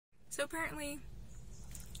So apparently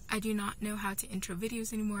I do not know how to intro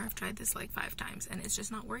videos anymore. I've tried this like 5 times and it's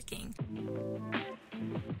just not working.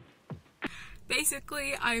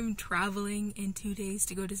 Basically, I'm traveling in 2 days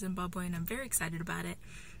to go to Zimbabwe and I'm very excited about it.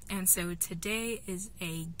 And so today is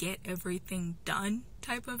a get everything done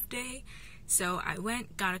type of day. So I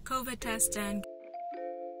went, got a COVID test done.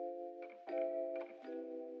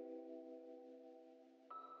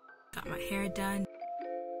 Got my hair done.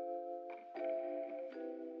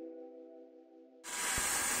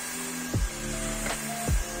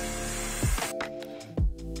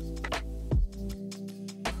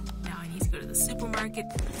 Now I need to go to the supermarket.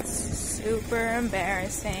 Super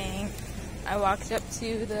embarrassing. I walked up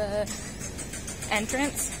to the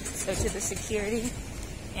entrance, so to the security,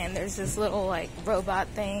 and there's this little like robot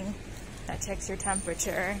thing that checks your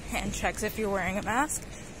temperature and checks if you're wearing a mask.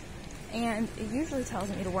 And it usually tells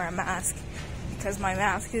me to wear a mask because my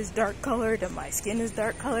mask is dark colored and my skin is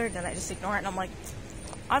dark colored, and I just ignore it and I'm like,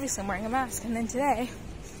 obviously I'm wearing a mask. And then today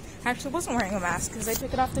I actually wasn't wearing a mask because I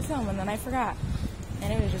took it off the film and then I forgot,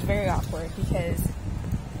 and it was just very awkward because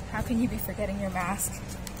how can you be forgetting your mask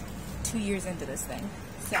 2 years into this thing?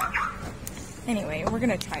 So anyway, we're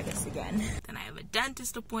gonna try this again. Then I have a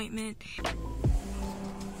dentist appointment.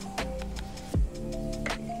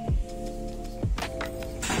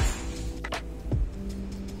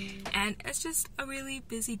 And it's just a really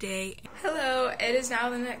busy day. Hello, it is now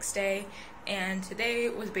the next day, and today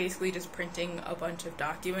was basically just printing a bunch of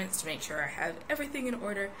documents to make sure I have everything in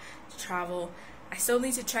order to travel. I still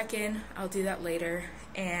need to check in, I'll do that later,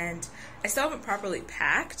 and I still haven't properly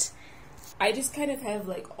packed. I just kind of have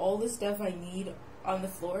like all the stuff I need on the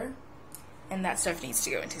floor, and that stuff needs to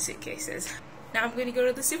go into suitcases. Now I'm going to go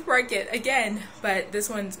to the supermarket again, but this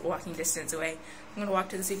one's walking distance away. I'm going to walk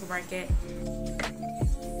to the supermarket.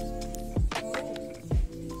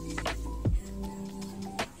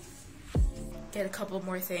 Get a couple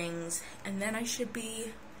more things, and then I should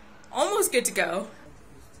be almost good to go.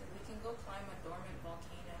 So we can go climb a dormant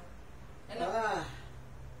volcano.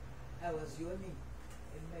 I was yawning.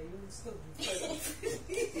 I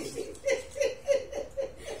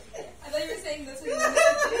thought you were saying that's what you wanted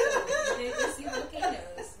to do. You didn't see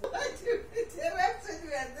volcanoes.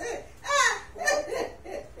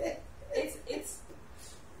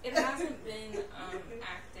 It hasn't been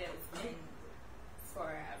active in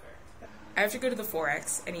forever. I have to go to the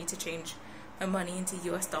Forex. I need to change my money into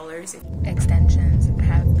US dollars. Extensions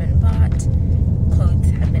have been bought, clothes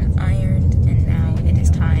have been ironed, and now it is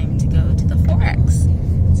time to go to the Forex.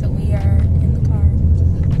 So we are in the car.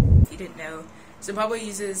 If you didn't know, Zimbabwe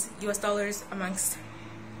uses US dollars amongst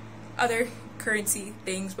other currency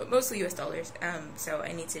things, but mostly US dollars. So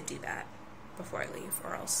I need to do that before I leave,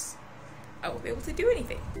 or else I won't be able to do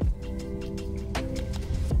anything.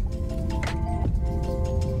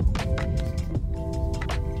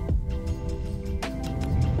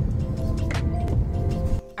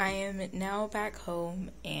 I am now back home,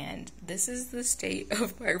 and this is the state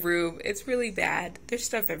of my room. It's really bad. There's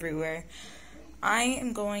stuff everywhere. I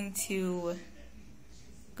am going to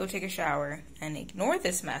go take a shower and ignore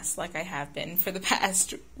this mess like I have been for the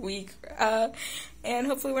past week. And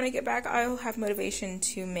hopefully when I get back, I'll have motivation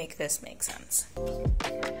to make this make sense.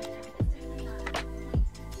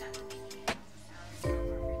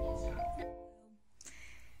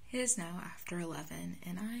 It is now after 11,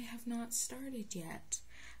 and I have not started yet.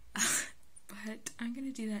 But I'm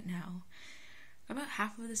gonna do that now. About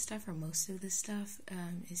half of this stuff, or most of this stuff,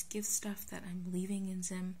 is gift stuff that I'm leaving in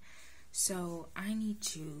Zim. So I need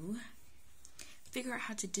to figure out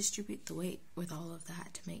how to distribute the weight with all of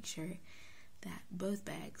that to make sure that both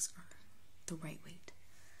bags are the right weight.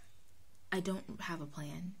 I don't have a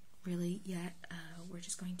plan really yet. We're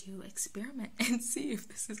just going to experiment and see if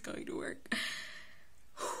this is going to work.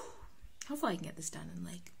 Hopefully I can get this done in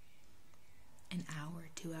like an hour,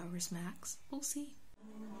 2 hours max. We'll see.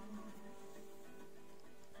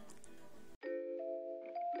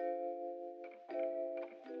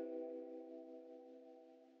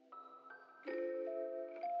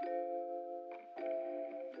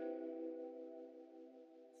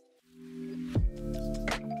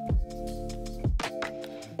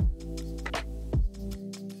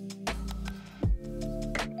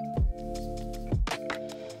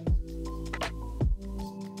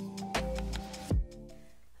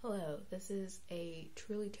 This is a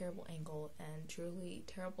truly terrible angle and truly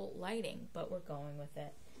terrible lighting, but we're going with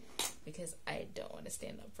it because I don't want to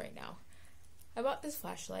stand up right now. I bought this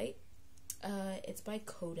flashlight. It's by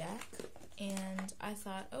Kodak, and I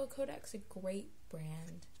thought, oh, Kodak's a great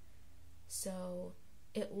brand, so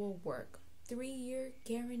it will work. 3-year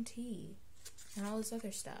guarantee and all this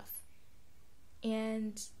other stuff.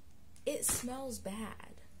 And it smells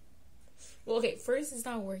bad. Well, okay, first it's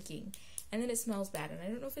not working, and then it smells bad. And I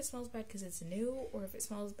don't know if it smells bad because it's new or if it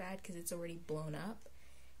smells bad because it's already blown up,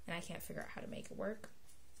 and I can't figure out how to make it work.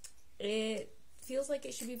 It feels like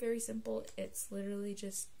it should be very simple. It's literally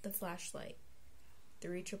just the flashlight,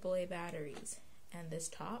 3 AAA batteries, and this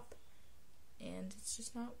top, and it's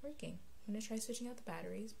just not working. I'm going to try switching out the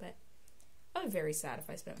batteries, but I'd be very sad if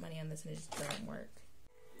I spent money on this and it just doesn't work.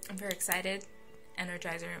 I'm very excited.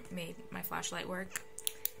 Energizer made my flashlight work.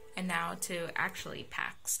 And now to actually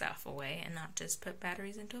pack stuff away and not just put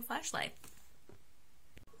batteries into a flashlight.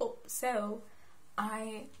 Oh, so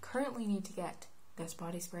I currently need to get this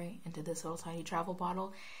body spray into this little tiny travel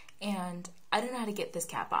bottle, and I don't know how to get this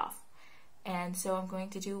cap off. And so I'm going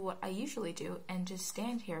to do what I usually do and just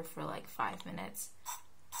stand here for like 5 minutes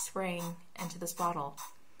spraying into this bottle.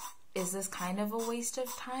 Is this kind of a waste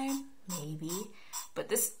of time? Maybe. But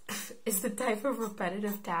this is the type of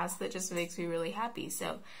repetitive task that just makes me really happy. So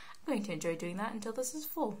I'm going to enjoy doing that until this is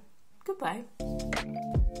full. Goodbye.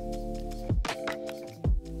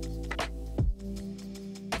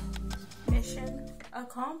 Mission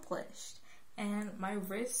accomplished. And my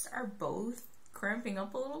wrists are both cramping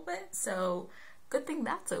up a little bit, so good thing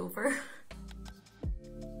that's over.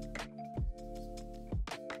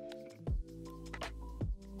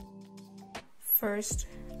 First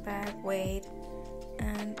bag weighed,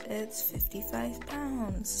 and it's 55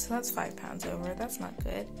 pounds. So that's 5 pounds over. That's not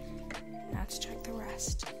good. Now let's check the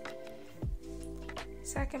rest.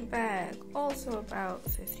 Second bag, also about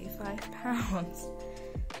 55 pounds.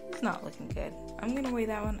 It's not looking good. I'm gonna weigh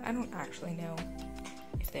that one. I don't actually know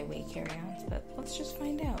if they weigh carry-ons, but let's just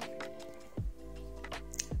find out.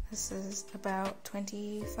 This is about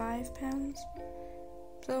 25 pounds.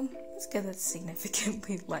 So it's good that's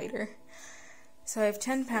significantly lighter. So I have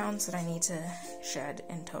 10 pounds that I need to shed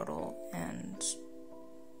in total, and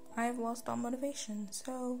I've lost all motivation,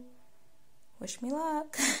 so wish me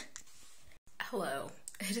luck. Hello,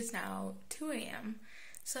 it is now 2 a.m.,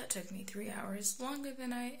 so that took me 3 hours, longer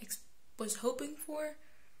than I was hoping for,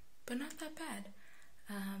 but not that bad.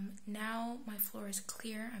 Now my floor is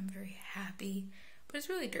clear, I'm very happy, but it's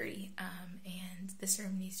really dirty, and this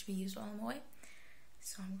room needs to be used while I'm away,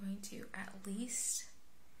 so I'm going to at least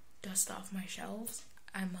dust off my shelves.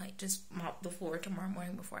 I might just mop the floor tomorrow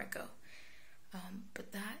morning before I go.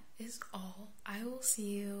 But that is all. I will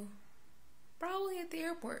see you probably at the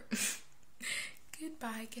airport.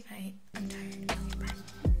 Goodbye, good night. I'm tired. Okay, bye.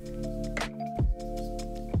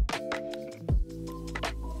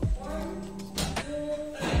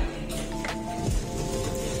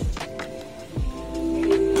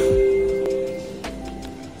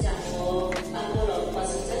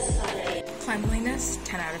 Cleanliness,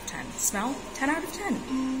 10 out of 10. Smell, 10 out of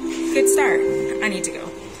 10. Good start. I need to go.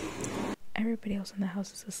 Everybody else in the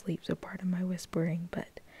house is asleep, so pardon my whispering,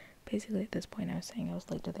 but basically at this point I was saying I was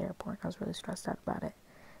late to the airport. I was really stressed out about it.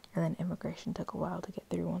 And then immigration took a while to get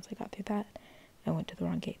through. Once I got through that, I went to the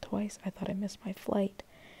wrong gate twice. I thought I missed my flight.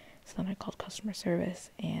 So then I called customer service,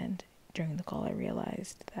 and during the call I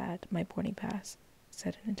realized that my boarding pass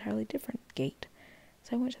said an entirely different gate.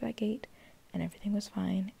 So I went to that gate, and everything was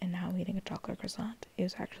fine, and now I'm eating a chocolate croissant. It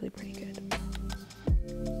was actually pretty good.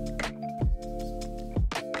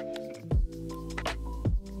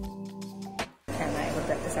 And I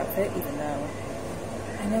regret this outfit, even though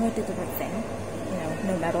I know I did the right thing. You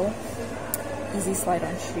know, no metal, easy slide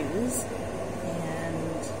on shoes,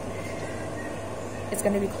 and it's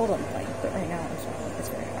going to be cold on the plane, but right now it's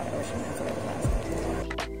very hot. I wish I didn't wear the mask.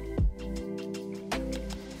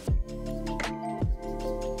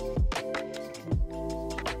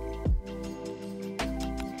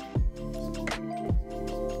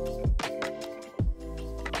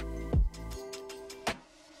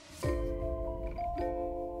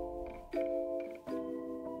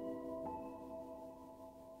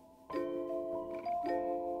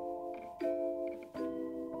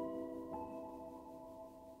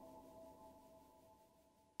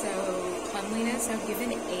 Cleanliness, I've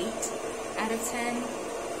given 8 out of 10.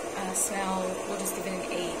 Smell, we'll just give it an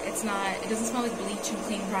 8. It doesn't smell like bleach and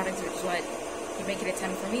clean products, which is what you make it a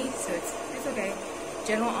 10 for me, so it's okay.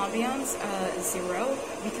 General ambiance, 0,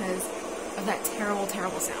 because of that terrible,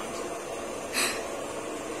 terrible sound.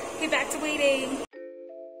 Okay, back to waiting.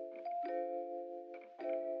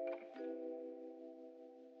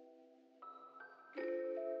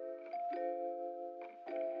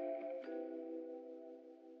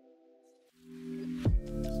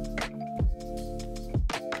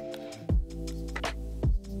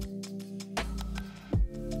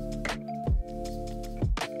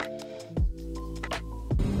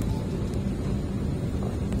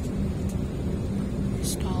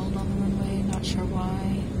 Stalled on the not sure why.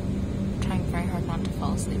 I'm trying very hard not to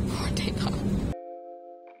fall asleep before I take off.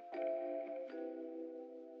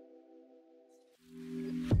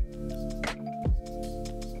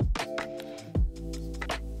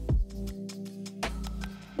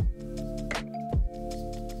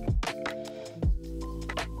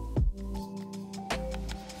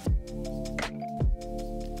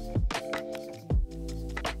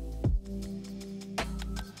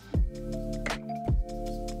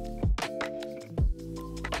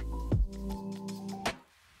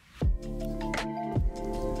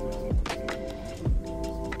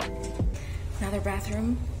 Another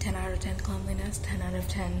bathroom, 10 out of 10 cleanliness, 10 out of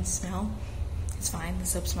 10 smell. It's fine, the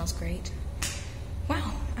soap smells great.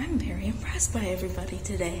 Wow, I'm very impressed by everybody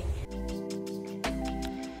today.